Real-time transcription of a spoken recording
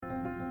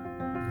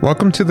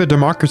Welcome to the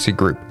Democracy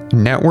Group, a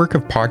network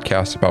of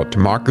podcasts about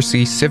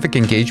democracy, civic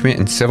engagement,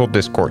 and civil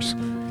discourse.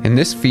 In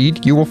this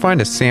feed, you will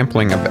find a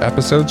sampling of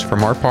episodes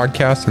from our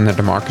podcast in the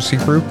Democracy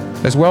Group,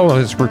 as well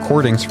as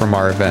recordings from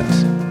our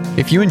events.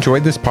 If you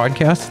enjoyed this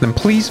podcast, then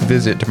please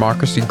visit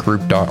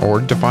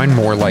democracygroup.org to find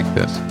more like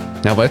this.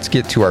 Now let's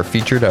get to our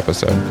featured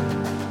episode.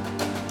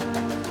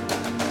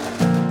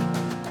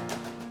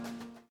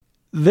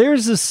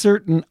 There's a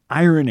certain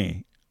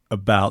irony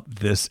about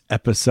this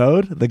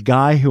episode. The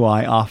guy who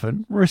I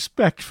often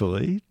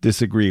respectfully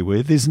disagree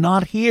with is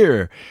not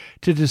here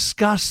to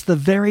discuss the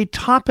very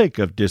topic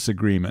of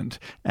disagreement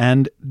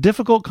and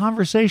difficult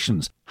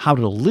conversations, how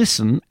to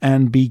listen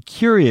and be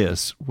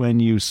curious when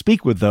you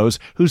speak with those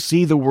who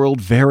see the world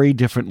very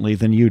differently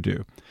than you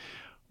do.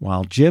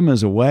 While Jim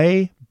is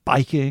away,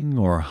 biking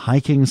or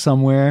hiking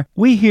somewhere,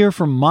 we hear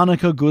from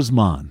Mónica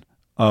Guzmán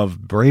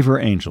of Braver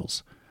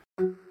Angels.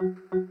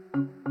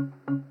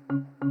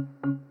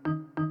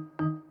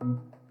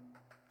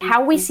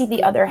 How we see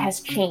the other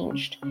has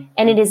changed,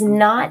 and it is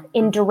not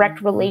in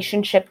direct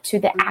relationship to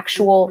the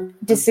actual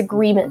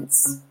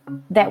disagreements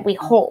that we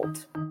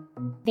hold.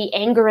 The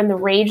anger and the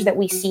rage that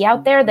we see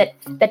out there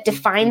that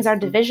defines our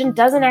division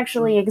doesn't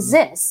actually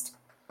exist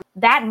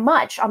that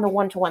much on the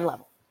one-to-one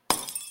level.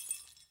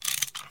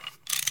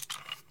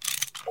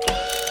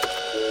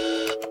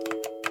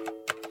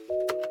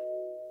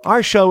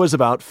 Our show is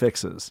about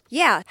fixes.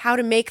 Yeah, how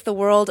to make the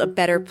world a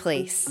better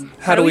place.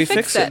 How do we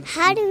fix it?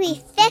 How do we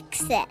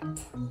fix it?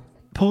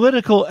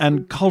 Political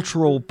and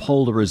cultural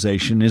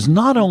polarization is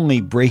not only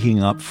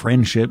breaking up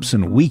friendships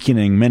and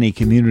weakening many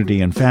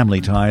community and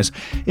family ties,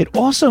 it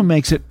also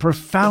makes it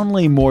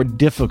profoundly more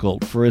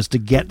difficult for us to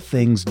get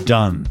things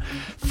done.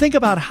 Think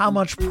about how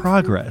much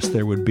progress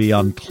there would be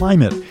on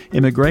climate,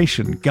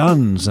 immigration,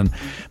 guns, and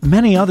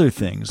many other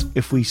things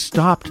if we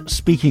stopped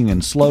speaking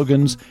in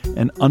slogans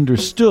and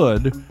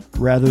understood,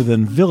 rather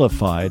than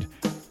vilified,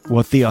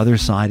 what the other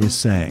side is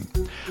saying.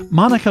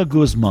 Mónica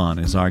Guzmán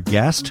is our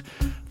guest.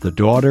 The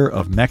daughter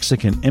of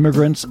Mexican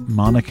immigrants,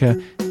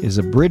 Mónica is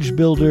a bridge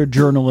builder,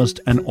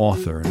 journalist, and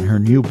author, and her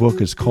new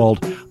book is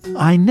called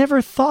I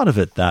Never Thought of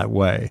It That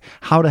Way: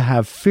 How to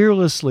Have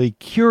Fearlessly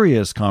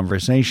Curious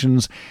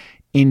Conversations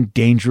in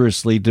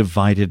Dangerously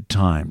Divided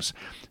Times.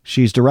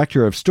 She's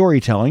director of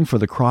storytelling for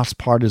the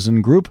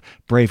cross-partisan group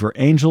Braver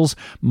Angels.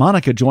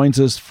 Mónica joins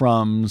us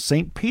from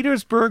St.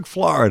 Petersburg,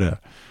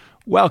 Florida.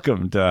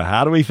 Welcome to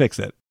How Do We Fix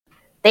It?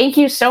 Thank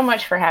you so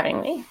much for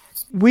having me.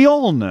 We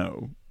all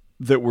know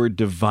that we're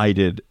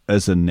divided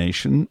as a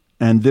nation,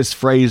 and this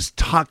phrase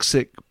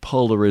toxic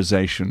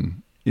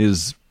polarization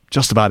is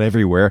just about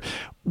everywhere.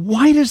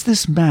 Why does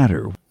this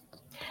matter?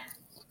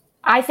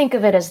 I think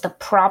of it as the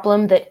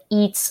problem that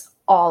eats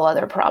all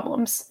other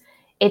problems.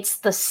 It's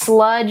the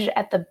sludge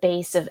at the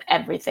base of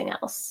everything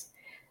else.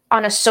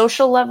 On a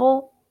social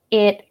level,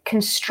 it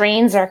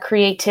constrains our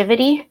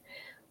creativity.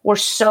 We're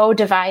so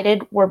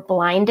divided, we're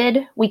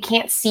blinded. We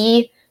can't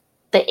see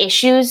the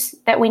issues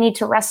that we need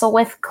to wrestle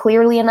with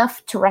clearly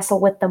enough to wrestle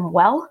with them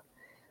well.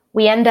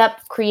 We end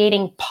up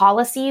creating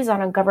policies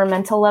on a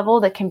governmental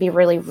level that can be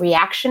really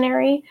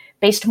reactionary,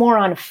 based more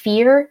on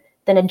fear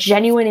than a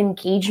genuine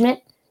engagement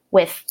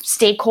with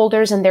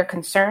stakeholders and their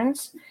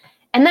concerns.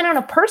 And then on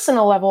a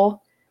personal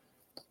level,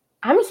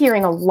 I'm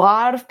hearing a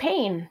lot of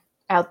pain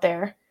out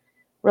there.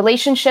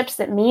 Relationships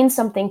that mean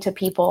something to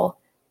people,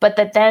 but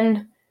that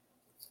then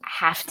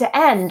have to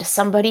end.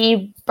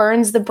 Somebody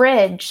burns the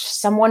bridge.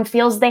 Someone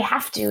feels they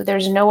have to.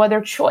 There's no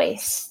other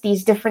choice.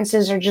 These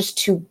differences are just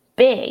too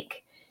big.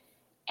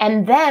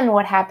 And then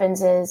what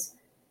happens is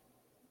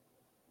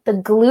the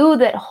glue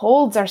that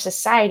holds our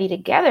society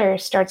together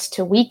starts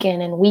to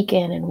weaken and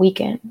weaken and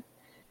weaken.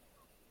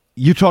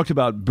 You talked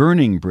about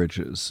burning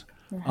bridges,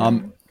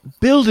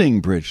 building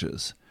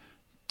bridges.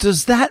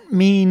 Does that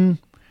mean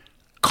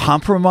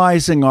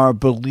compromising our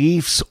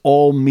beliefs,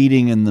 all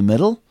meeting in the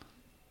middle?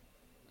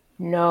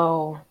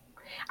 No.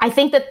 I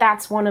think that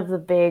that's one of the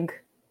big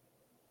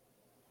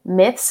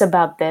myths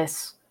about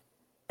this.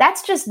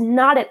 That's just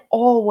not at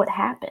all what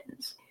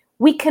happens.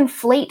 We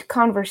conflate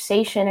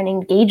conversation and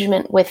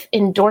engagement with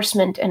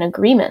endorsement and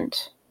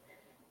agreement,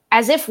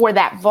 as if we're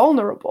that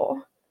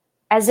vulnerable,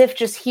 as if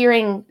just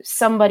hearing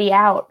somebody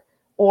out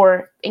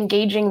or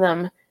engaging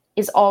them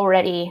is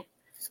already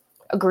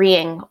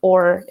agreeing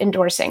or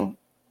endorsing.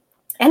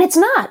 And it's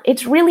not.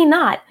 It's really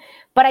not.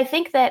 But I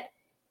think that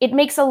it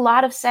makes a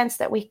lot of sense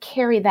that we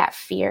carry that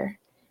fear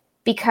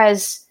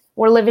because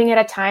we're living at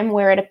a time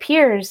where it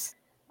appears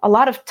a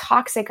lot of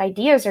toxic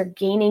ideas are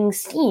gaining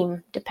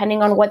steam,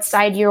 depending on what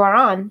side you are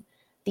on.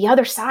 The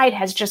other side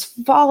has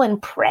just fallen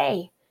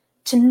prey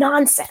to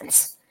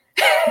nonsense.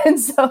 And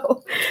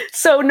so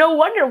no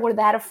wonder we're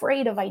that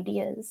afraid of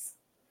ideas.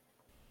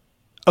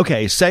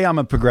 Okay, say I'm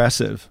a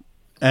progressive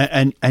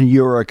and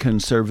you're a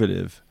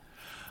conservative.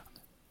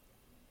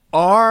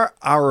 Are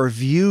our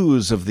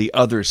views of the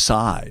other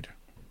side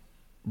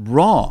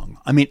wrong?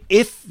 I mean,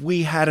 if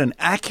we had an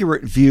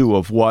accurate view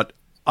of what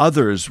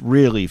others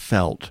really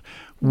felt,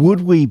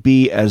 would we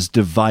be as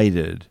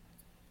divided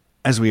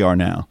as we are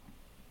now?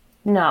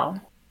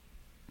 No.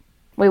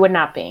 We would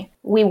not be.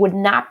 We would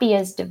not be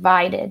as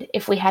divided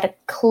if we had a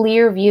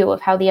clear view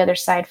of how the other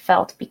side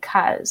felt,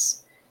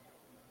 because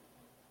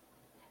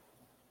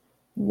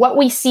what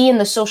we see in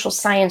the social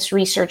science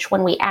research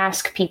when we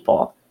ask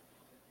people,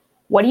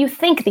 what do you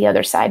think the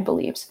other side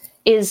believes,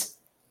 is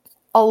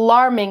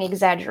alarming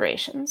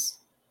exaggerations.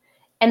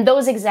 And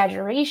those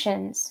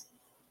exaggerations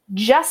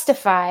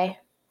justify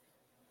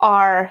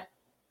our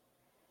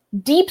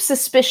deep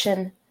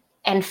suspicion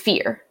and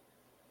fear.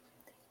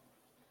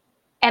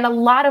 And a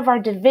lot of our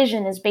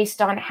division is based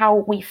on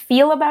how we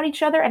feel about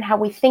each other and how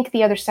we think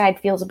the other side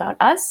feels about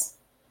us.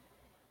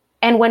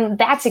 And when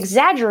that's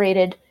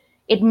exaggerated,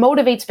 it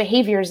motivates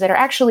behaviors that are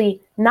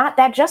actually not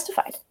that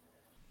justified.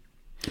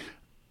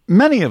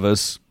 Many of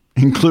us,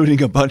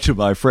 including a bunch of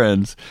my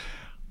friends,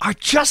 are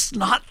just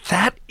not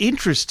that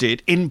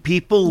interested in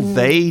people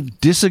they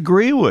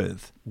disagree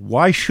with.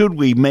 Why should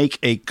we make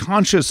a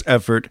conscious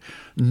effort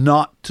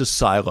not to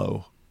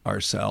silo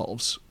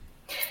ourselves?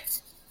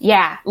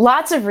 Yeah,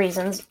 lots of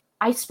reasons.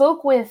 I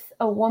spoke with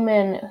a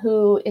woman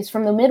who is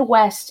from the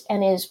Midwest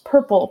and is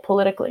purple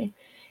politically.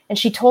 And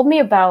she told me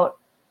about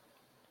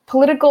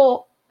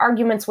political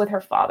arguments with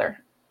her father,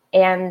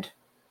 and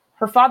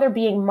her father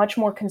being much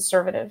more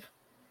conservative.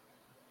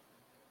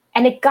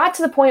 And it got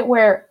to the point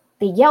where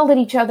they yelled at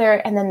each other,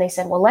 and then they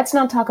said, well, let's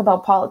not talk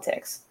about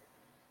politics.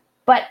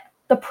 But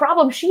the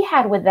problem she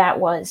had with that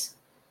was,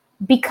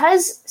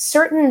 because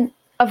certain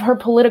of her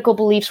political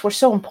beliefs were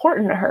so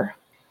important to her,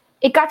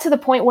 it got to the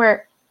point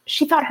where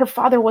she thought her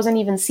father wasn't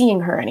even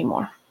seeing her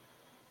anymore.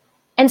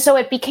 And so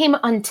it became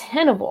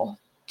untenable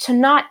to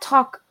not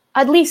talk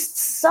at least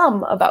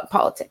some about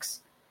politics,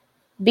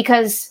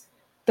 because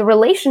the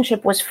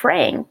relationship was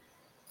fraying.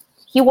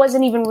 He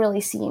wasn't even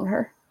really seeing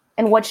her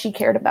and what she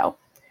cared about.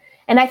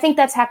 And I think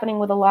that's happening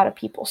with a lot of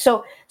people.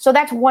 So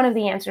that's one of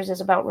the answers, is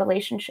about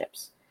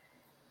relationships.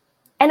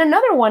 And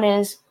another one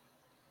is,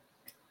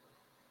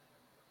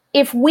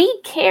 if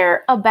we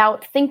care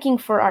about thinking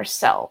for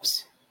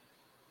ourselves,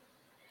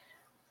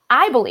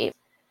 I believe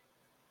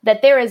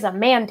that there is a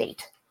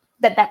mandate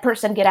that that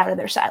person get out of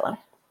their silo.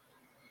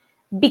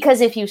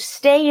 Because if you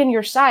stay in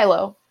your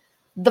silo,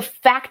 the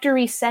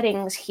factory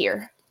settings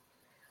here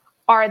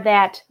are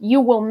that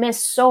you will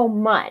miss so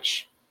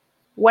much.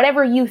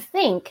 Whatever you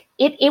think,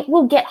 it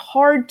will get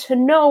hard to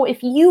know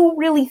if you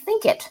really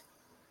think it,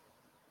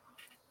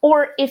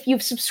 or if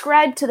you've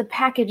subscribed to the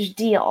package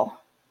deal.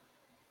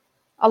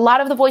 A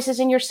lot of the voices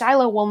in your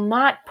silo will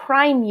not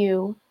prime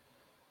you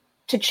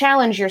to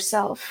challenge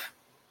yourself.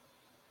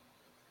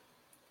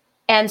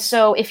 And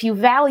so if you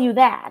value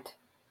that,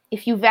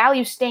 if you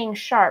value staying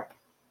sharp,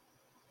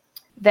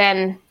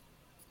 then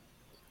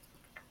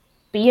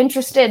be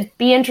interested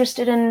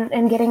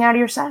in getting out of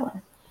your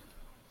silo.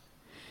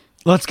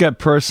 Let's get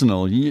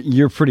personal.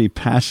 You're pretty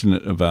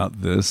passionate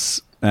about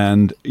this,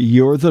 and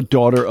you're the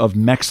daughter of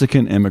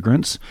Mexican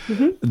immigrants.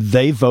 Mm-hmm.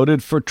 They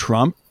voted for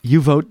Trump. You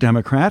vote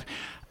Democrat.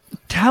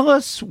 Tell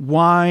us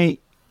why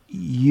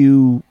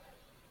you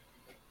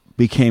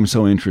became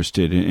so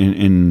interested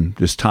in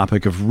this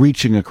topic of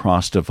reaching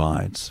across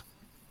divides.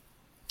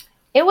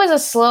 It was a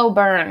slow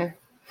burn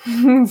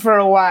for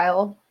a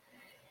while.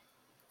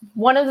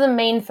 One of the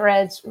main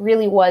threads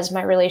really was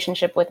my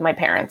relationship with my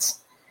parents.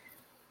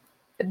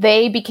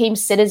 They became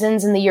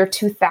citizens in the year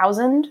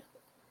 2000,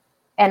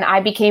 and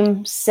I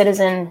became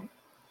citizen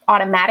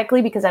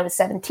automatically because I was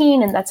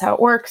 17, and that's how it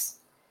works.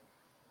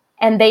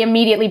 And they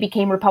immediately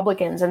became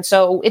Republicans. And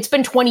so it's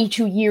been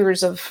 22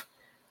 years of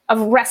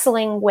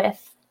wrestling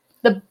with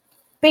the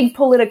big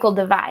political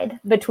divide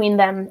between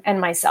them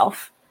and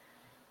myself.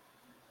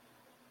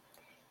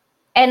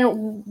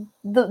 And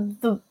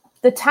the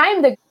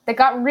time that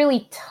got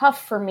really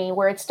tough for me,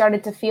 where it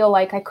started to feel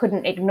like I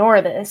couldn't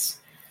ignore this,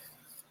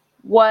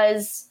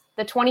 was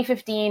the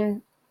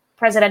 2015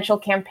 presidential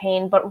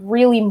campaign, but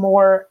really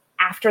more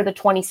after the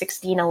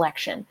 2016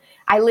 election.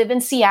 I live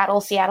in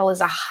Seattle. Seattle is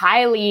a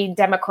highly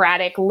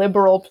democratic,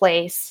 liberal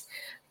place.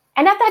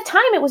 And at that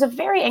time, it was a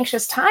very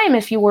anxious time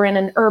if you were in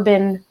an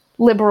urban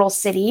liberal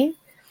city.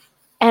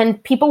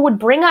 And people would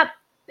bring up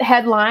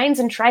headlines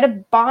and try to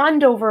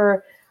bond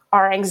over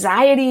our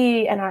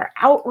anxiety and our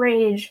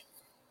outrage.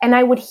 And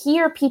I would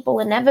hear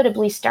people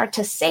inevitably start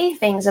to say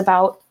things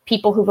about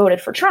people who voted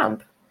for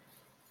Trump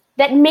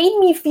that made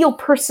me feel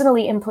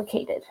personally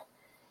implicated,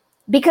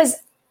 because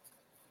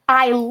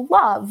I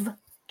love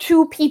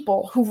two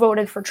people who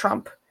voted for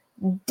Trump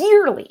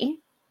dearly,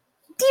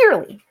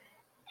 dearly.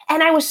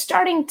 And I was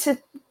starting to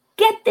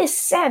get this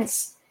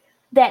sense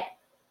that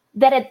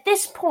at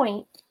this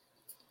point,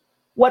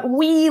 what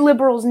we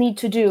liberals need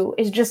to do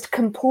is just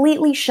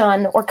completely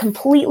shun or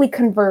completely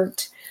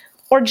convert,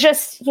 or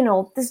just,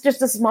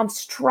 this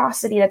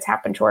monstrosity that's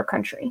happened to our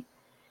country,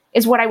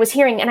 is what I was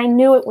hearing. And I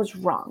knew it was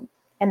wrong.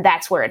 And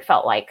that's where it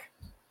felt like,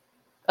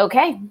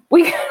 okay,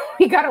 we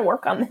got to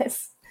work on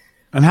this.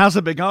 And how's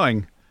it been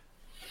going?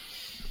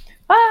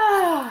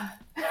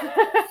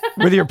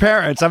 With your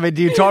parents? I mean,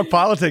 do you talk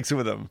politics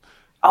with them?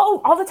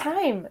 Oh, all the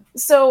time.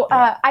 So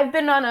I've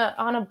been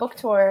on a book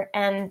tour,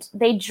 and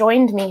they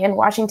joined me in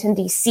Washington,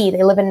 D.C.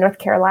 They live in North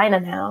Carolina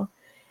now.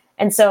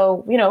 And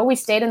so, we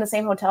stayed in the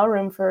same hotel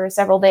room for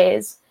several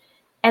days.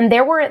 And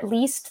there were at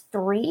least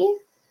 3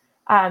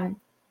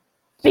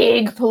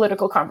 big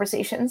political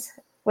conversations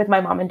with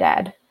my mom and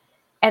dad.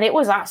 And it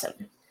was awesome.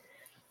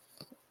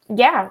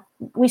 Yeah,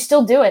 we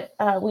still do it.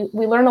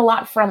 We learn a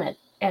lot from it.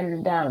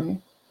 And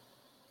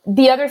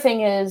the other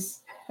thing is,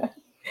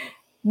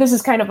 this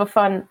is kind of a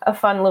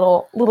fun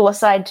little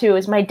aside too,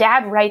 is my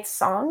dad writes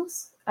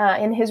songs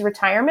in his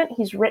retirement.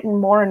 He's written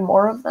more and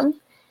more of them.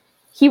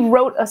 He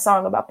wrote a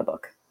song about the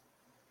book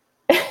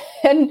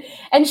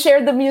and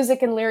shared the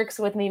music and lyrics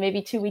with me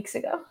maybe 2 weeks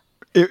ago.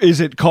 Is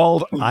it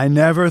called I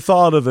Never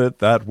Thought of It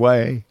That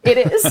Way? It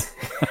is.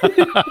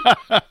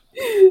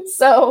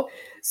 So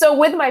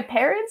with my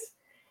parents,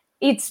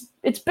 it's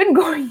been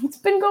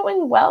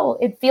going well.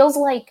 It feels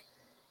like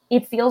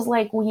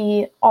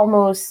we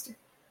almost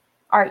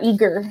are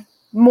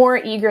more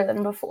eager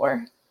than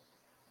before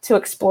to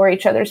explore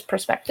each other's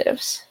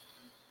perspectives.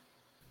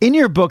 In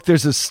your book,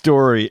 there's a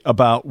story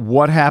about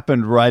what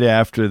happened right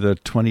after the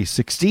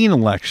 2016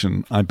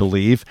 election, I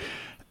believe,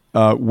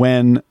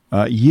 when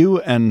you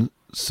and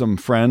some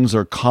friends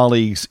or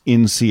colleagues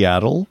in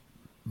Seattle,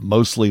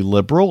 mostly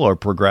liberal or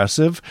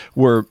progressive,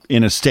 were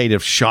in a state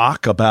of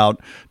shock about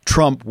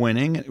Trump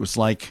winning. It was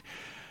like,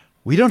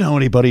 we don't know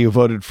anybody who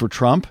voted for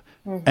Trump.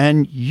 Mm-hmm.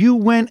 And you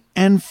went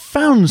and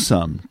found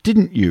some,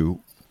 didn't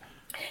you?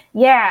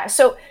 Yeah.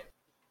 So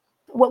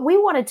what we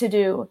wanted to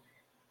do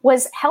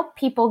was help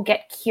people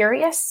get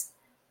curious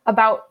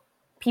about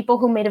people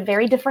who made a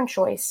very different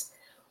choice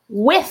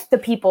with the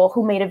people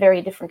who made a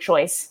very different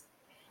choice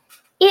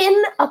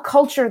in a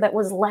culture that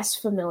was less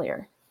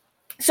familiar.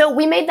 So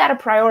we made that a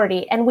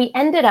priority, and we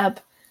ended up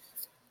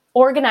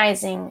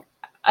organizing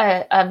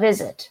a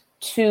visit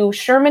to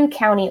Sherman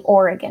County,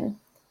 Oregon,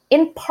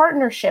 in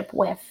partnership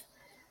with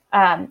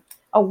a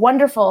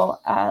wonderful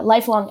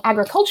lifelong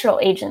agricultural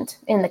agent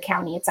in the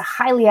county. It's a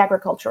highly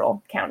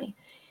agricultural county.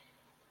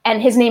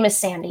 And his name is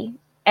Sandy.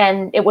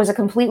 And it was a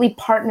completely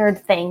partnered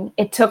thing.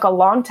 It took a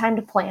long time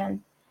to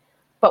plan,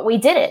 but we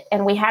did it.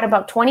 And we had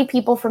about 20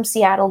 people from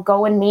Seattle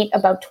go and meet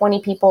about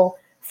 20 people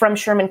from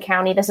Sherman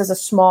County. This is a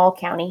small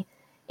county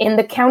in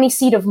the county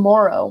seat of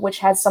Morrow, which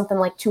has something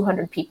like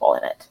 200 people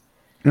in it.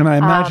 And I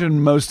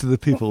imagine most of the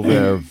people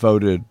there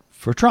voted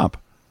for Trump.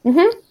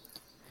 Mm-hmm.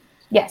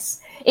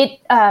 Yes.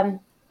 It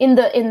in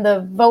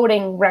the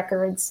voting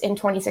records in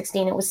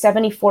 2016, it was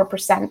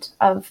 74%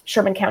 of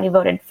Sherman County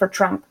voted for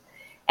Trump,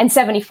 and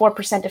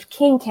 74% of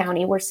King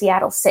County, where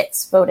Seattle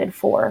sits, voted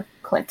for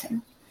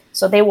Clinton.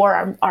 So they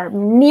were our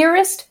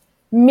nearest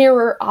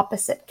mirror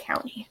opposite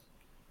county.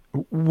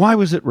 Why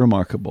was it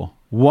remarkable?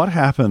 What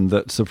happened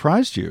that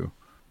surprised you?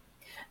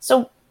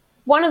 So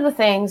one of the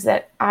things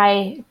that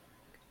I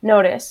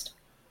noticed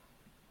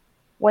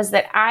was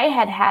that I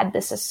had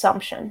this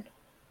assumption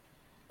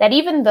that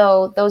even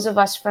though those of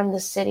us from the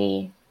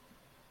city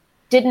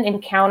didn't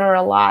encounter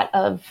a lot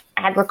of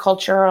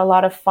agriculture, a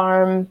lot of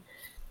farm,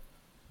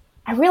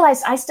 I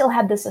realized I still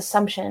had this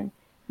assumption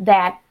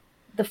that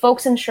the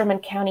folks in Sherman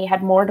County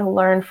had more to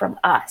learn from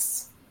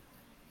us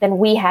than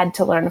we had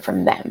to learn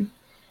from them.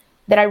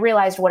 That I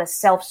realized what a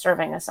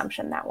self-serving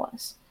assumption that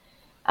was.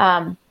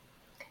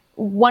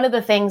 One of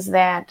the things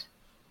that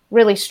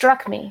really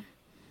struck me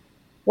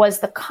was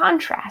the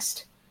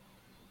contrast.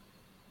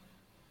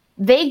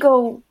 They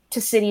go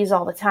to cities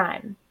all the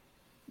time.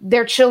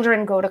 Their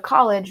children go to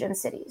college in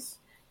cities.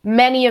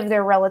 Many of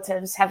their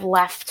relatives have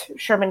left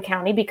Sherman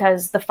County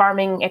because the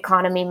farming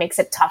economy makes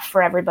it tough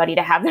for everybody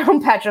to have their own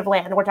patch of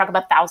land. We're talking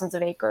about thousands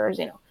of acres,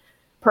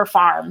 per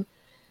farm.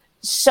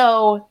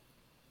 So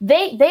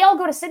they all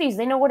go to cities.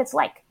 They know what it's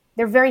like.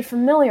 They're very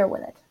familiar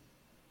with it.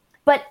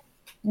 But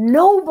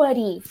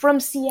nobody from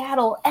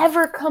Seattle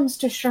ever comes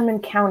to Sherman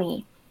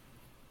County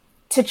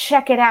to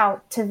check it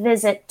out, to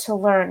visit, to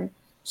learn.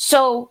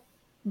 So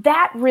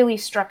that really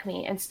struck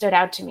me and stood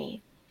out to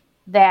me,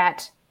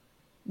 that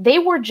they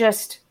were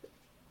just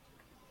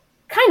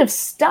kind of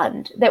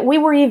stunned that we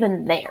were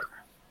even there.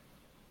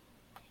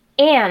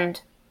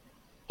 And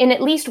in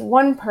at least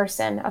one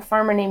person, a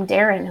farmer named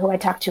Darren, who I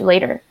talked to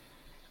later,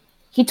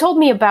 he told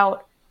me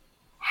about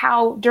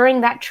how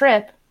during that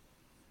trip,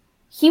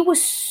 he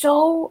was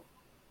so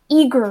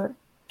eager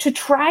to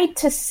try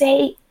to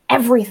say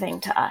everything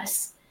to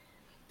us.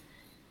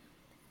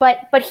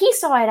 But he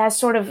saw it as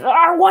sort of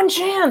our one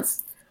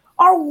chance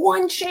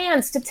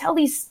to tell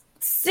these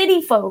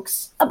city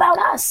folks about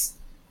us.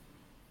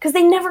 Because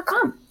they never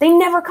come.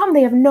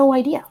 They have no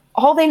idea.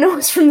 All they know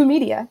is from the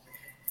media.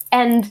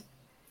 And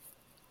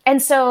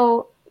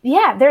so,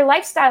 yeah, their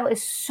lifestyle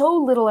is so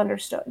little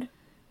understood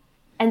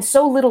and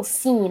so little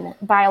seen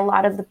by a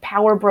lot of the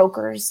power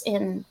brokers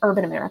in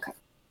urban America.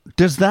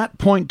 Does that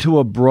point to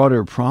a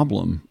broader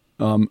problem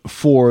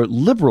for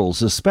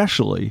liberals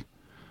especially,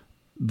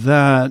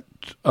 that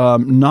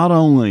not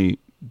only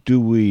do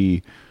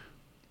we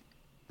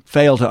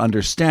fail to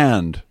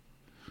understand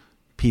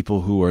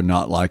people who are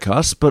not like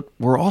us, but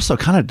we're also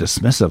kind of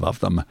dismissive of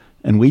them.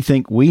 And we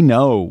think we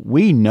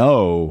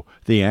know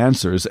the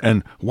answers.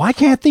 And why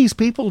can't these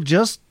people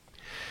just,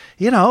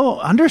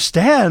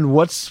 understand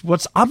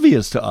what's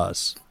obvious to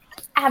us?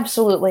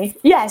 Absolutely.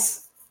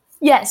 Yes.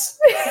 Yes.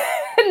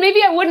 And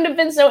maybe I wouldn't have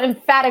been so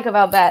emphatic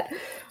about that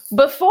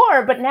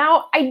before, but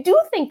now I do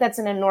think that's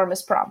an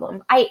enormous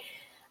problem. I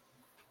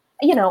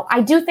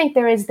do think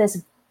there is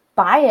this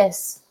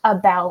bias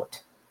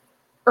about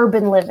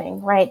urban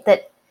living, right?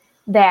 That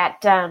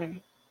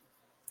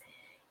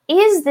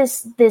is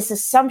this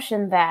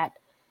assumption that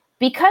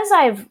because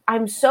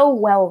I'm so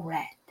well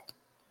read,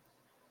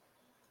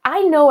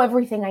 I know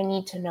everything I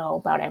need to know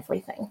about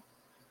everything.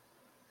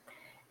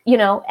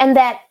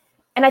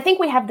 And I think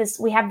we have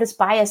this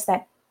bias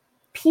that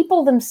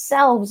people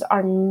themselves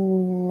are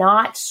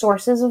not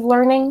sources of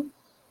learning,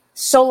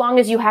 so long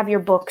as you have your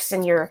books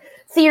and your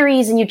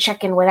theories and you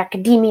check in with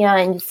academia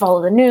and you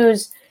follow the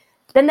news,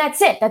 then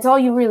that's it. That's all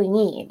you really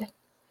need.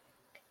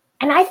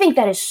 And I think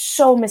that is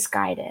so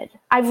misguided.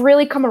 I've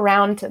really come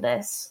around to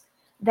this,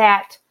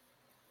 that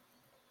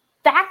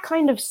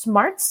kind of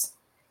smarts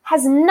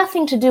has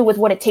nothing to do with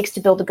what it takes to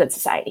build a good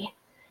society.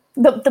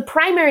 The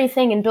primary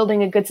thing in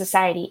building a good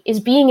society is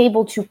being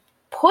able to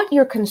put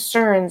your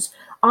concerns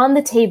on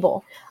the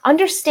table,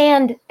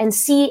 understand and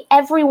see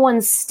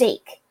everyone's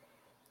stake,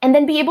 and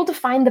then be able to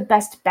find the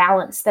best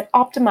balance that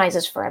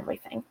optimizes for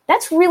everything.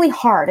 That's really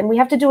hard, and we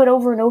have to do it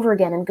over and over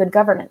again in good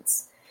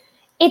governance.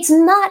 It's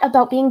not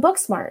about being book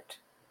smart.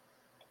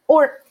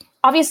 Or,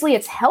 obviously,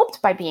 it's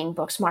helped by being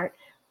book smart,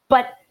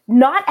 but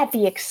not at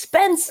the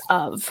expense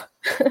of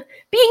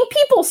being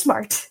people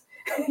smart,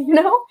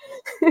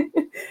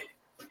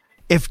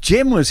 If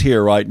Jim was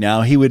here right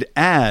now, he would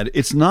add,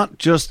 it's not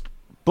just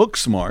book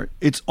smart,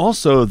 it's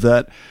also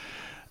that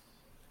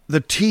the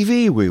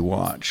TV we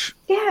watch,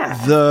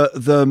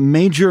 the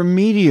major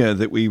media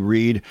that we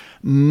read,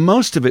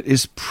 most of it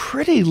is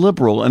pretty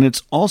liberal, and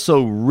it's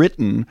also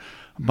written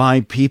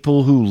by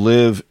people who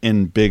live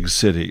in big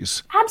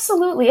cities.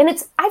 Absolutely. And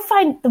I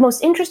find the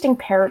most interesting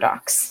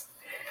paradox.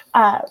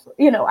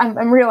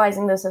 I'm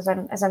realizing this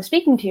as I'm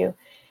speaking to you.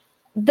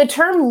 The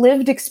term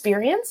lived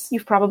experience,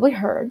 you've probably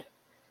heard,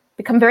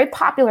 become very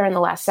popular in the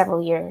last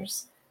several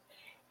years.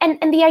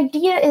 And the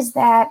idea is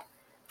that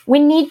we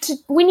need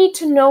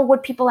to know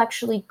what people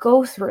actually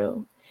go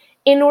through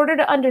in order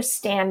to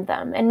understand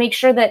them and make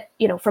sure that,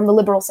 from the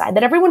liberal side,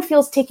 that everyone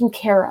feels taken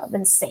care of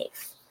and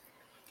safe.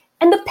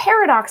 And the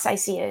paradox I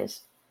see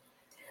is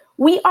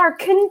we are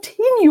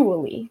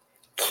continually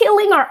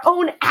killing our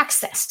own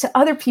access to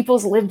other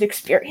people's lived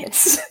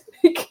experience.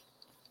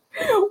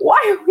 Why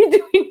are we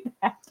doing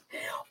that?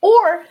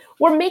 Or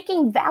we're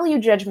making value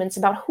judgments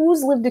about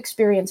whose lived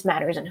experience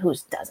matters and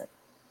whose doesn't.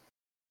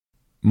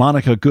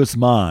 Mónica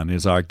Guzmán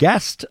is our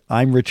guest.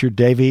 I'm Richard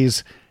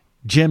Davies.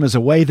 Jim is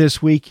away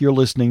this week. You're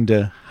listening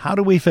to How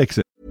Do We Fix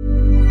It?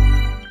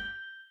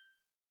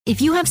 If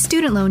you have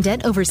student loan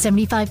debt over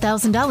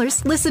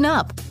 $75,000, listen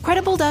up.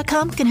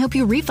 Credible.com can help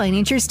you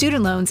refinance your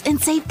student loans and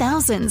save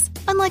thousands.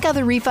 Unlike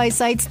other refi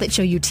sites that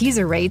show you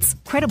teaser rates,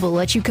 Credible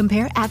lets you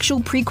compare actual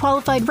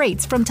pre-qualified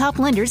rates from top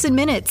lenders in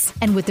minutes.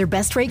 And with their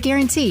best rate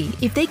guarantee,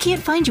 if they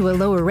can't find you a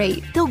lower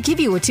rate, they'll give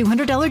you a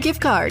 $200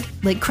 gift card.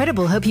 Let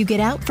Credible help you get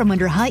out from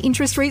under high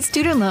interest rate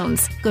student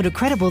loans. Go to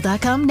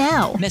Credible.com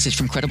now. Message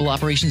from Credible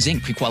Operations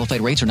Inc.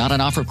 Pre-qualified rates are not on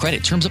offer.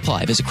 Credit terms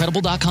apply. Visit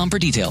Credible.com for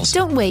details.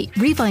 Don't wait.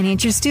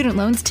 Refinance your student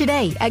loans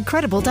today at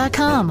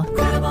Credible.com.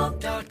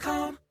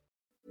 Credible.com.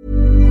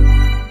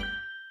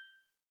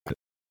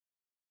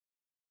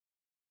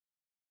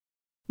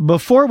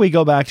 Before we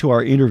go back to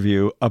our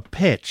interview, a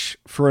pitch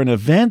for an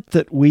event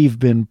that we've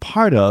been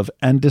part of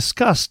and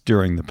discussed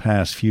during the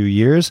past few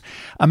years.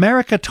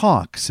 America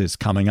Talks is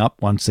coming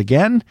up once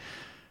again.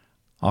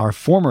 Our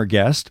former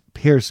guest,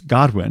 Pierce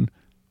Godwin,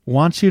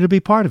 wants you to be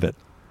part of it.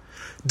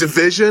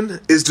 Division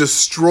is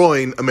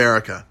destroying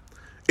America.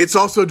 It's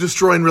also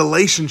destroying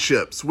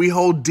relationships we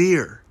hold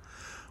dear.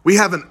 We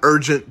have an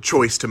urgent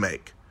choice to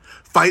make.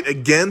 Fight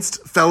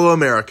against fellow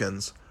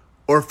Americans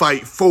or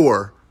fight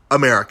for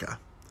America.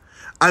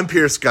 I'm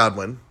Pierce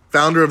Godwin,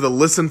 founder of the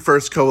Listen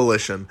First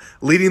Coalition,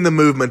 leading the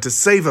movement to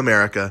save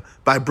America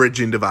by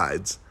bridging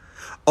divides.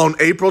 On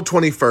April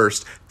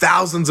 21st,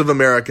 thousands of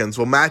Americans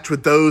will match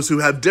with those who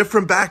have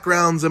different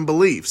backgrounds and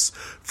beliefs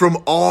from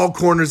all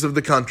corners of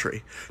the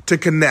country to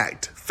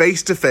connect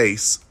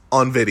face-to-face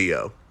on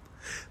video.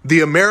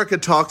 The America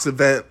Talks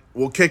event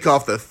will kick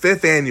off the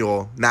 5th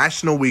annual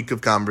National Week of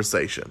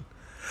Conversation.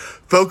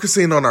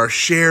 Focusing on our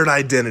shared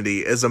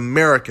identity as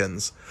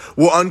Americans,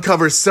 we'll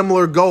uncover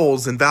similar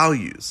goals and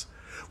values.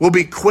 We'll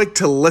be quick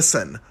to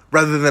listen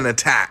rather than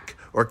attack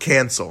or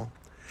cancel.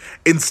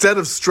 Instead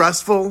of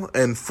stressful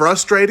and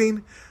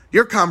frustrating,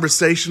 your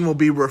conversation will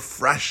be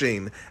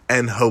refreshing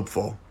and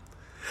hopeful.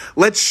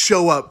 Let's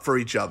show up for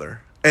each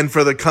other and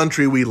for the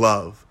country we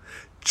love.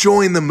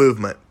 Join the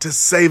movement to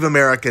save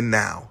America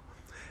now.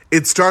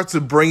 It starts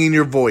with bringing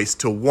your voice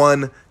to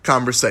one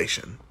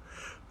conversation.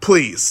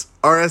 Please,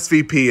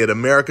 RSVP at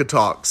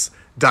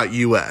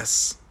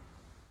americatalks.us.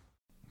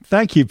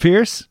 Thank you,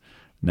 Pierce.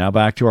 Now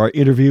back to our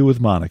interview with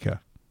Mónica.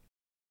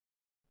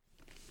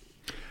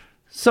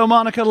 So,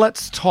 Mónica,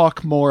 let's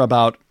talk more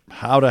about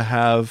how to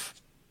have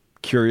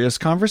curious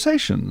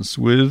conversations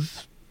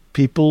with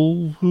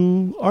people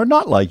who are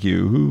not like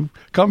you, who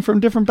come from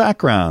different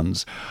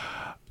backgrounds.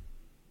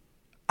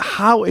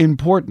 How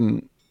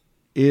important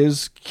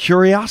is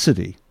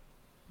curiosity?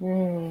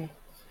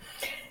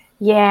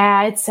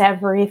 Yeah, it's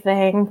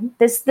everything.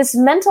 This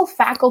mental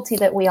faculty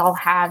that we all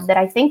have that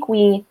I think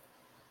we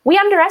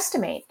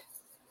underestimate.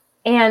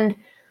 And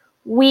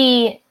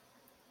we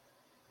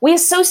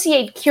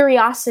associate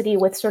curiosity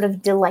with sort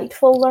of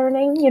delightful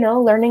learning,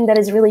 learning that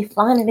is really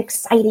fun and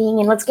exciting,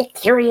 and let's get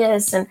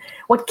curious, and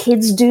what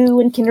kids do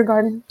in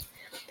kindergarten.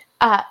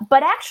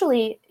 But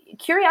actually,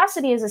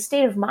 curiosity is a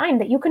state of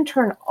mind that you can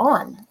turn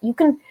on. You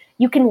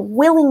can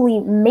willingly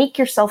make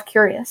yourself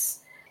curious.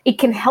 It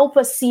can help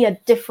us see a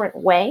different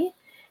way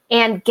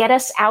and get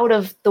us out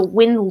of the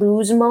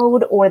win-lose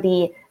mode or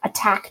the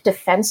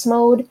attack-defense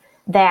mode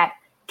that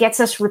gets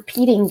us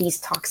repeating these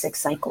toxic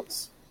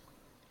cycles.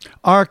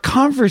 Are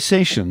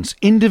conversations,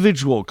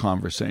 individual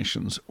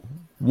conversations,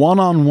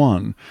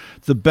 one-on-one,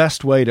 the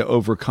best way to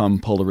overcome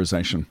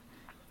polarization?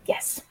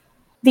 Yes.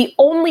 The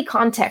only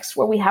context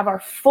where we have our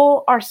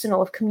full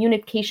arsenal of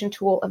communication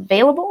tool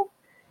available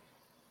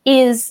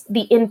is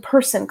the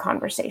in-person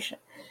conversation.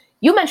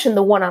 You mentioned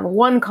the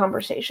one-on-one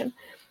conversation.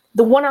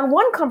 The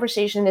one-on-one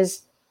conversation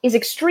is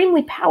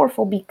extremely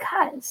powerful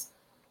because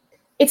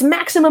it's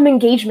maximum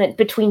engagement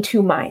between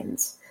two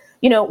minds.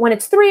 When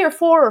it's 3 or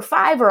 4 or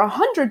 5 or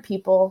 100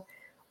 people,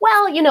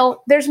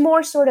 well, there's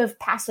more sort of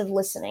passive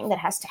listening that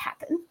has to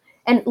happen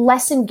and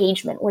less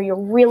engagement where you're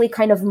really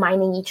kind of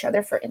mining each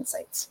other for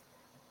insights.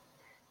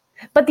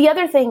 But the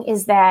other thing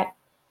is that,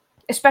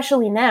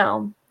 especially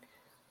now,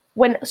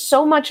 when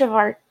so much of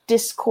our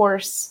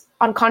discourse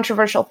on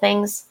controversial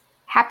things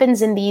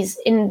happens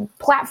in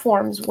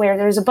platforms where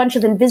there's a bunch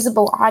of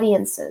invisible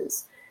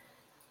audiences,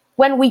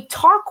 when we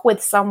talk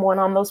with someone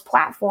on those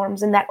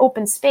platforms in that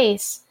open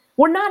space,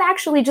 we're not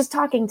actually just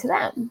talking to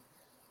them.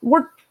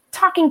 We're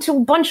talking to a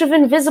bunch of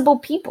invisible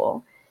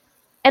people.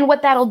 And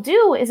what that'll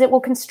do is it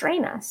will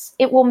constrain us.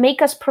 It will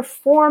make us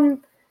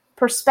perform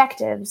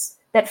perspectives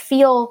that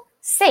feel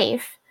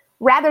safe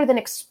rather than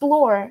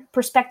explore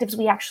perspectives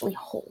we actually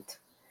hold.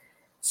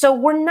 So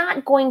we're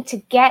not going to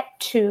get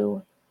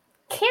to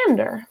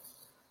candor,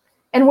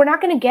 and we're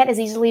not going to get as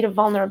easily to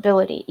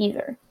vulnerability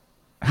either.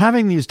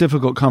 Having these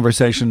difficult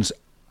conversations,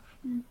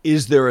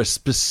 is there a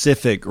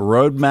specific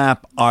roadmap?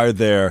 Are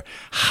there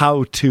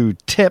how-to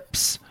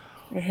tips?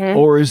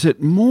 Or is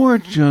it more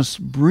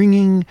just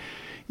bringing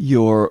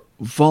your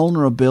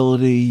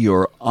vulnerability,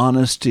 your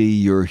honesty,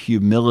 your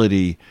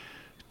humility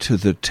to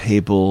the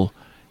table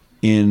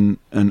in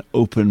an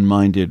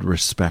open-minded,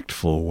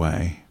 respectful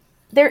way?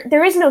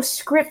 There is no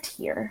script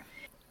here.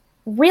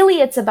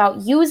 Really, it's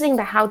about using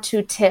the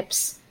how-to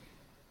tips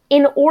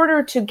in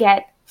order to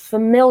get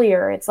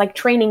familiar. It's like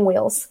training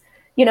wheels,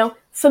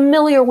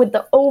 familiar with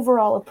the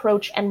overall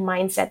approach and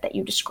mindset that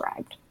you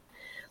described.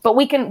 But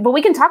we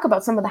can talk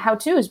about some of the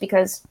how-tos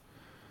because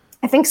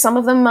I think some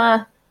of them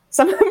are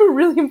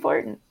really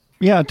important.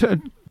 Yeah,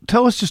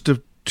 tell us just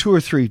 2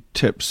 or 3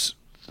 tips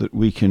that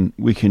we can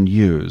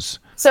use.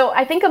 So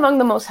I think among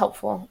the most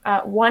helpful,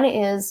 one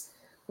is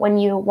when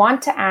you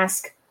want to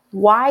ask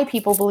why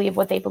people believe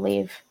what they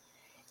believe,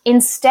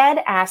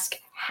 instead ask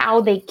how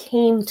they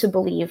came to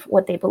believe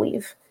what they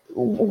believe.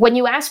 When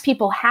you ask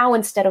people how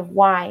instead of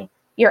why,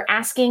 you're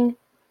asking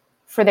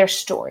for their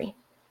story.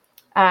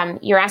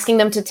 You're asking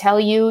them to tell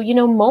you,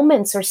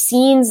 moments or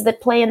scenes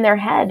that play in their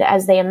head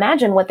as they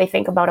imagine what they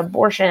think about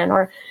abortion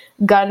or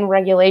gun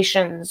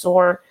regulations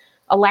or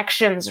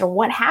elections or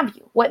what have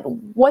you.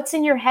 What's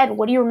in your head?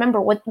 What do you remember?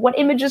 What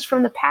images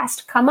from the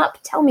past come up?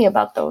 Tell me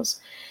about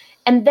those.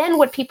 And then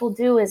what people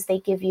do is they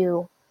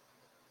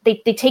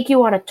take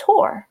you on a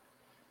tour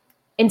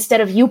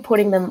instead of you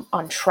putting them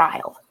on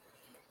trial.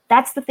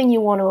 That's the thing you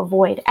want to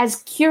avoid. As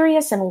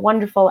curious and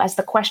wonderful as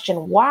the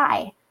question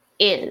why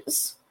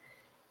is,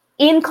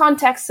 in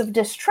contexts of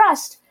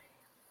distrust,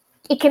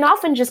 it can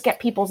often just get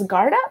people's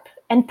guard up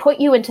and put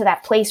you into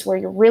that place where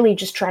you're really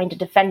just trying to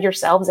defend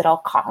yourselves at all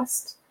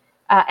costs,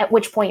 at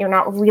which point you're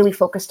not really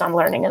focused on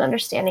learning and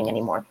understanding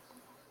anymore.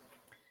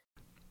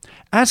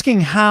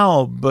 Asking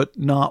how, but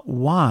not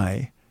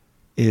why,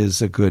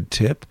 is a good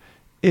tip.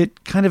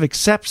 It kind of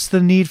accepts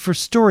the need for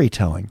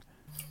storytelling.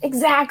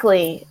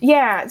 Exactly.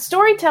 Yeah.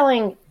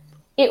 Storytelling,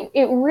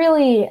 it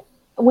really,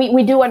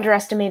 we do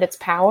underestimate its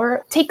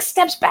power. Take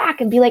steps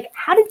back and be like,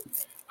 how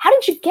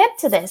did you get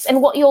to this?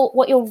 And what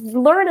you'll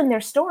learn in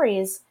their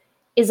stories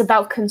is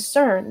about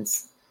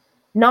concerns,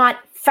 not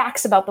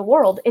facts about the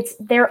world. It's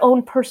their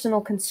own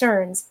personal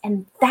concerns.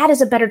 And that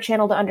is a better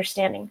channel to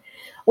understanding,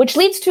 which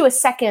leads to a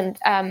second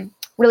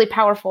really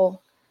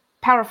powerful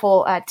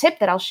tip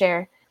that I'll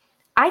share.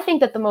 I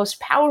think that the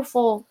most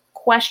powerful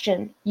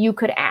question you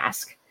could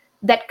ask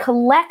that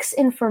collects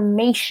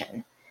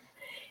information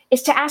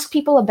is to ask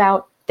people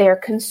about their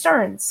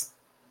concerns.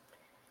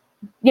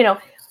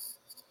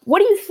 What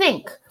do you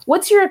think?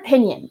 What's your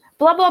opinion?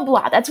 Blah, blah,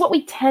 blah. That's what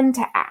we tend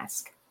to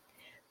ask.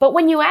 But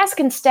when you ask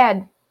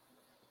instead,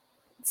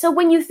 so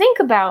when you think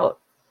about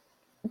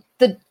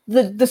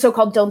the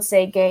so-called Don't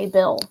Say Gay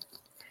bill,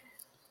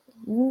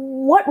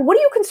 what are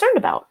you concerned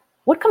about?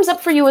 What comes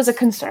up for you as a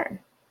concern?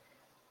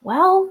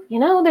 Well,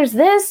 there's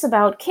this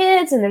about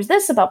kids, and there's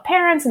this about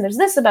parents, and there's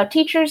this about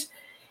teachers.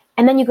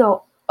 And then you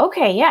go,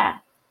 okay, yeah,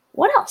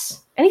 what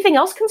else? Anything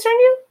else concern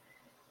you?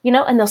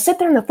 And they'll sit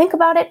there and they'll think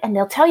about it, and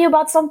they'll tell you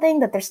about something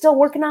that they're still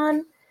working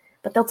on,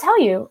 but they'll tell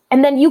you.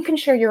 And then you can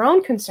share your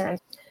own concerns,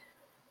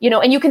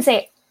 and you can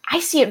say, I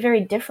see it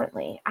very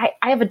differently. I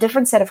have a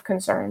different set of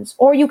concerns.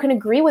 Or you can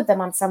agree with them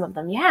on some of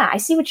them. Yeah, I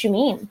see what you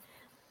mean.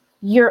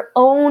 Your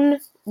own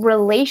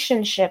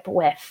relationship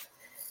with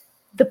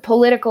the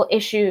political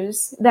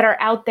issues that are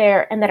out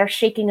there and that are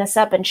shaking us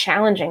up and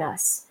challenging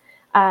us,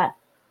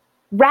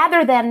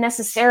 rather than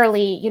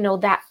necessarily,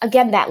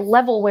 that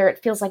level where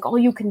it feels like all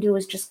you can do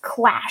is just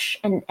clash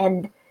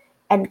and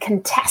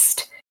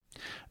contest.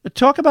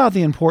 Talk about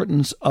the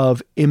importance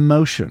of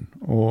emotion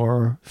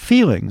or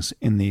feelings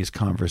in these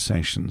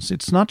conversations.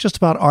 It's not just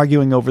about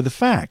arguing over the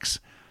facts.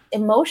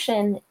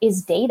 Emotion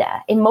is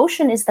data.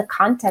 Emotion is the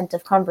content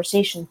of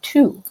conversation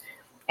too.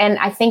 And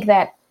I think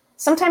that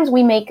sometimes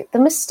we make the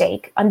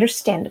mistake,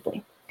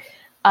 understandably,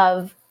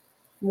 of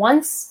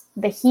once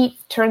the heat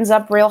turns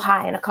up real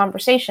high in a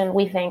conversation,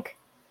 we think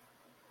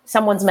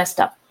someone's messed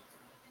up.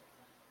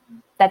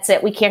 That's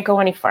it. We can't go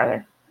any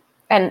farther.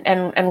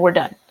 And we're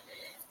done.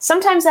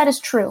 Sometimes that is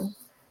true.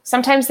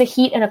 Sometimes the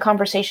heat in a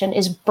conversation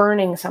is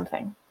burning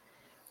something.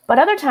 But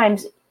other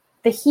times,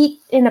 the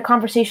heat in a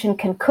conversation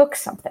can cook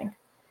something.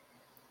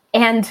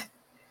 And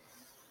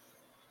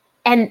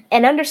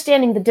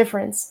understanding the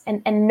difference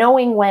and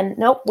knowing when,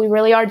 nope, we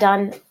really are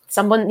done.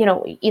 Someone,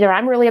 either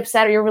I'm really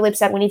upset or you're really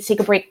upset. We need to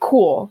take a break.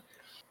 Cool.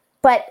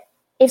 But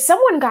if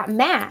someone got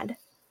mad,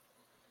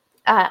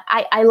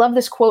 I love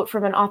this quote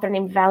from an author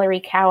named Valerie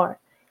Kaur.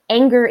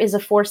 Anger is a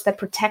force that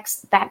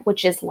protects that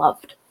which is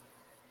loved.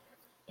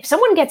 If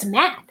someone gets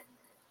mad,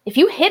 if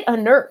you hit a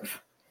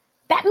nerve,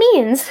 that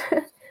means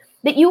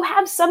that you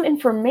have some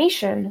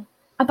information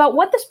about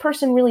what this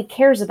person really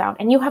cares about,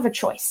 and you have a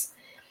choice.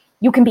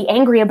 You can be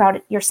angry about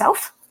it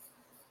yourself,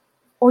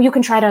 or you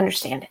can try to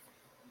understand it.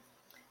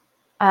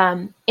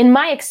 In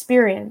my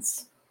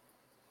experience,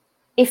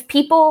 if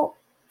people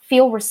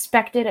feel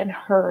respected and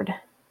heard,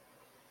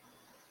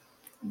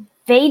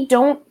 they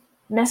don't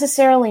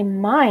necessarily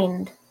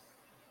mind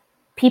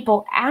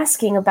people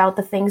asking about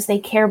the things they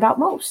care about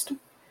most.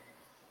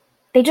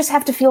 They just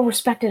have to feel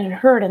respected and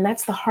heard, and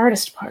that's the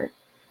hardest part.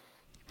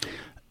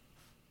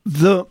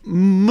 The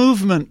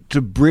movement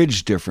to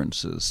bridge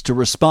differences, to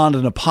respond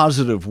in a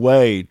positive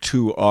way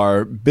to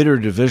our bitter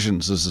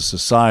divisions as a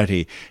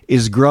society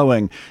is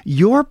growing.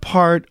 You're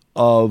part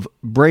of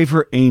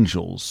Braver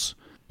Angels.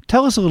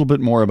 Tell us a little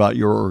bit more about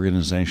your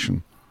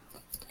organization.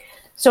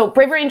 So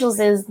Braver Angels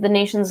is the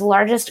nation's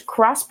largest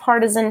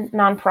cross-partisan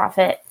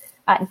nonprofit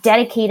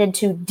dedicated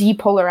to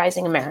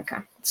depolarizing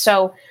America.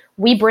 So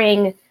we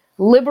bring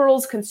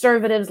liberals,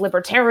 conservatives,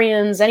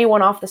 libertarians,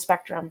 anyone off the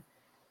spectrum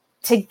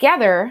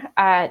together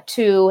and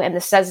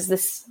this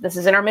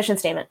is in our mission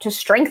statement, to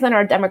strengthen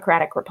our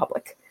democratic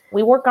republic.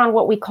 We work on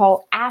what we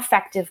call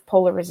affective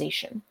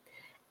polarization.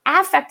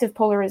 Affective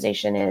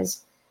polarization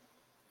is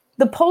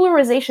the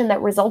polarization that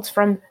results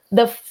from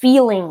the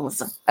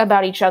feelings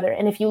about each other.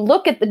 And if you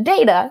look at the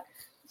data,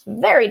 it's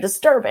very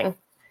disturbing.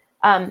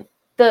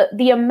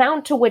 The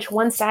amount to which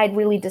one side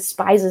really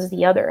despises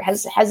the other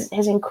has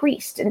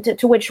increased, and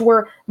to which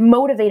we're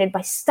motivated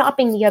by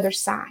stopping the other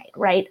side,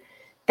 right?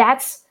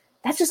 That's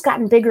just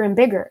gotten bigger and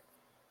bigger.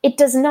 It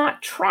does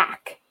not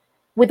track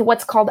with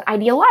what's called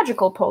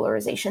ideological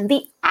polarization,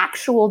 the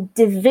actual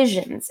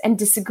divisions and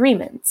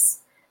disagreements,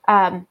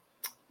 at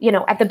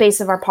the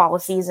base of our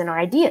policies and our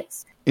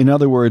ideas. In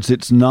other words,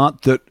 it's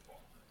not that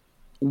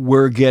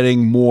we're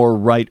getting more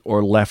right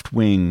or left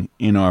wing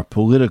in our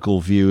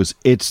political views.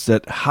 It's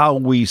that how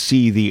we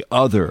see the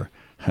other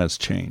has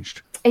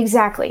changed.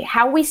 Exactly.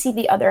 How we see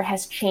the other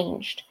has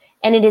changed.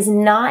 And it is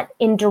not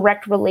in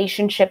direct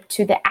relationship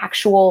to the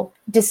actual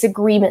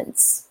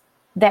disagreements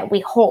that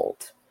we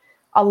hold.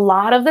 A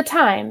lot of the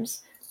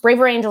times,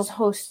 Braver Angels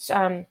hosts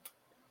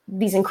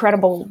these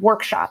incredible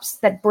workshops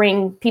that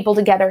bring people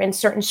together in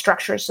certain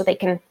structures so they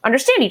can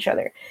understand each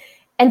other.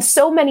 And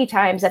so many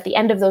times at the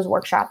end of those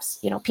workshops,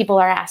 people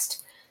are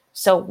asked,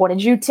 so what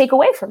did you take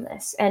away from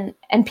this? And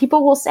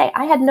people will say,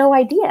 I had no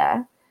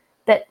idea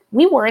that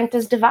we weren't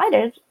as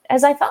divided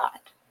as I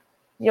thought.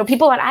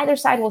 People on either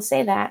side will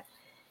say that.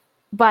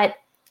 But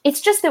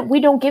it's just that we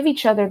don't give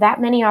each other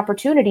that many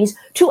opportunities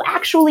to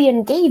actually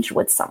engage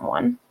with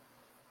someone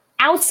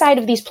outside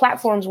of these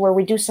platforms where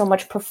we do so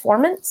much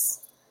performance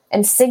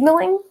and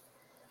signaling,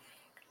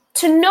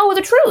 to know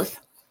the truth,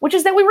 which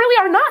is that we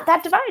really are not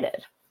that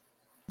divided.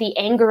 The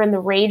anger and the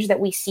rage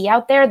that we see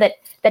out there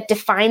that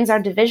defines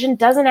our division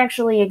doesn't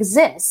actually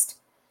exist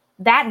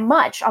that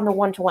much on the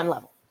one-to-one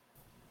level.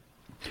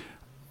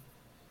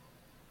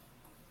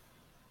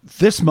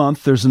 This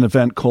month, there's an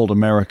event called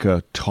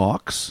America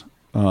Talks,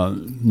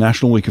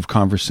 National Week of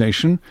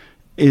Conversation.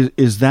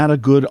 Is that a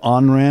good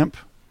on-ramp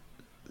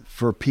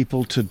for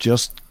people to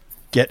just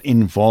get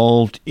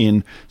involved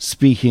in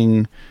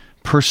speaking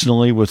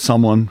personally with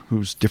someone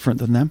who's different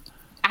than them?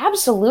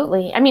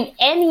 Absolutely. I mean,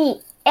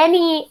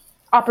 any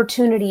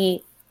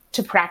opportunity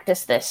to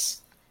practice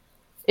this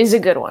is a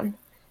good one.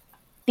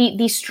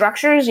 These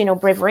structures,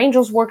 Braver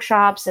Angels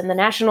workshops and the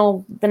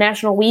National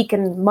Week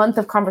and Month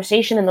of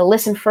Conversation and the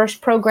Listen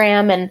First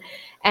program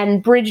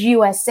and Bridge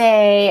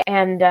USA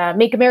and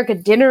Make America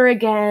Dinner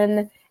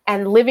Again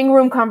and Living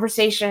Room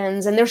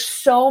Conversations. And there's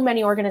so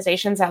many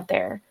organizations out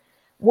there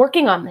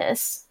working on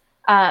this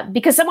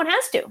because someone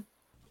has to.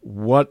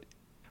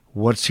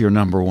 What's your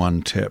number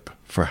one tip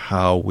for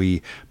how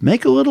we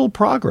make a little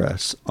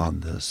progress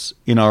on this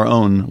in our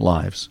own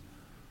lives?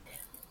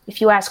 If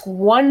you ask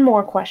one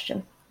more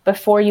question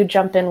before you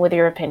jump in with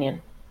your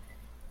opinion,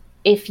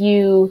 if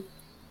you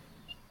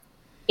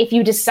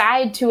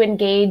decide to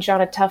engage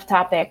on a tough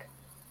topic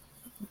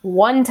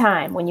one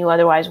time when you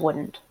otherwise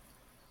wouldn't,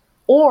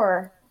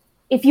 or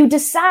if you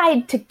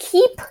decide to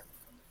keep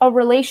a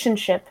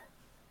relationship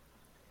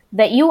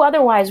that you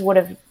otherwise would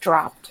have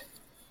dropped,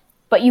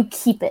 but you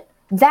keep it,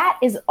 that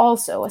is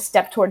also a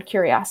step toward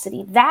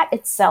curiosity. That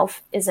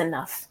itself is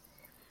enough.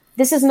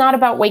 This is not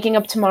about waking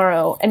up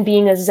tomorrow and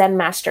being a Zen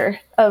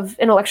master of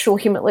intellectual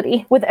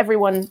humility with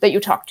everyone that you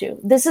talk to.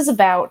 This is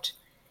about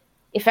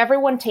if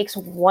everyone takes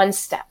one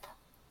step,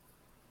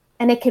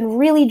 and it can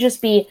really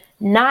just be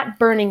not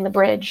burning the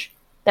bridge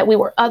that we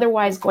were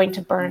otherwise going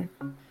to burn,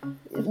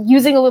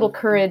 using a little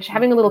courage,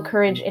 having a little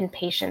courage and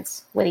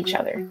patience with each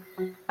other.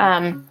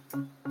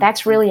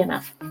 That's really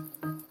enough.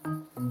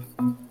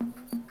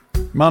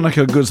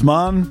 Mónica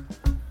Guzmán,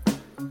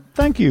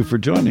 thank you for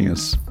joining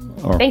us.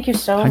 Thank you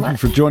so much. Thank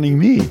you for joining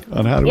me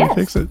on How Do We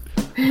Fix It.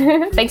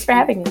 Thanks for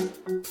having me.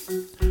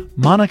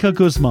 Mónica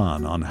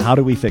Guzmán on How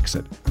Do We Fix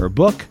It. Her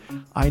book,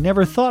 I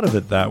Never Thought of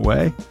It That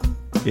Way,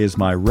 is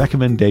my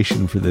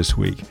recommendation for this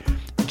week.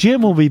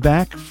 Jim will be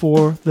back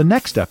for the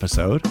next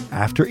episode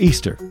after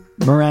Easter.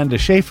 Miranda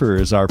Schaefer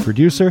is our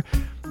producer.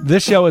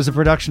 This show is a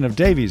production of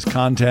Davies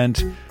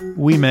Content.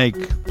 We make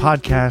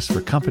podcasts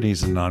for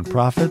companies and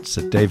nonprofits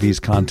at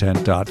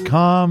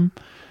daviescontent.com.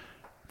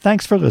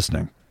 Thanks for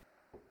listening.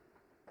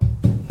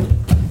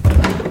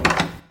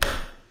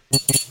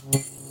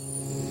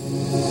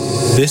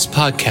 This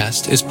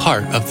podcast is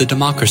part of the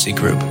Democracy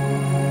Group.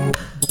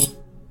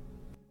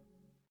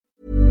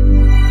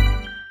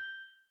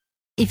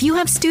 If you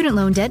have student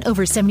loan debt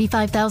over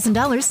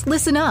 $75,000,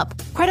 listen up.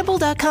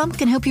 Credible.com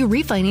can help you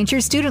refinance your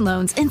student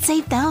loans and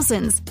save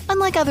thousands.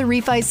 Unlike other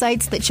refi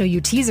sites that show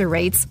you teaser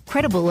rates,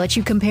 Credible lets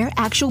you compare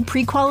actual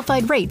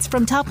pre-qualified rates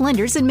from top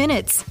lenders in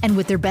minutes. And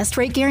with their best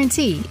rate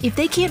guarantee, if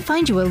they can't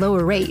find you a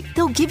lower rate,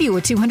 they'll give you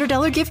a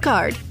 $200 gift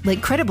card.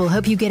 Let Credible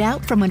help you get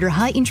out from under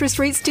high interest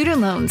rate student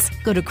loans.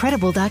 Go to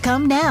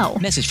Credible.com now.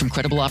 Message from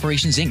Credible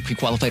Operations, Inc.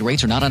 Pre-qualified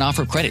rates are not on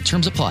offer. Credit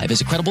terms apply.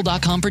 Visit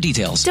Credible.com for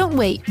details. Don't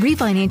wait.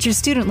 Refinance your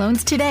student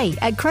loans today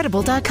at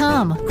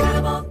Credible.com.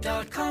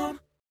 Credible.com.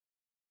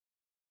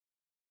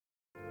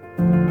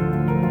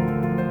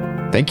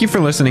 Thank you for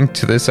listening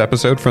to this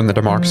episode from the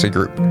Democracy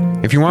Group.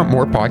 If you want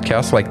more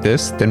podcasts like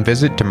this, then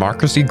visit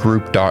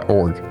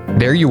democracygroup.org.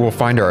 There you will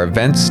find our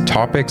events,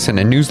 topics, and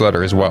a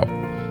newsletter as well.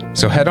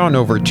 So head on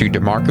over to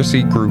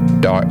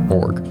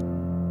democracygroup.org.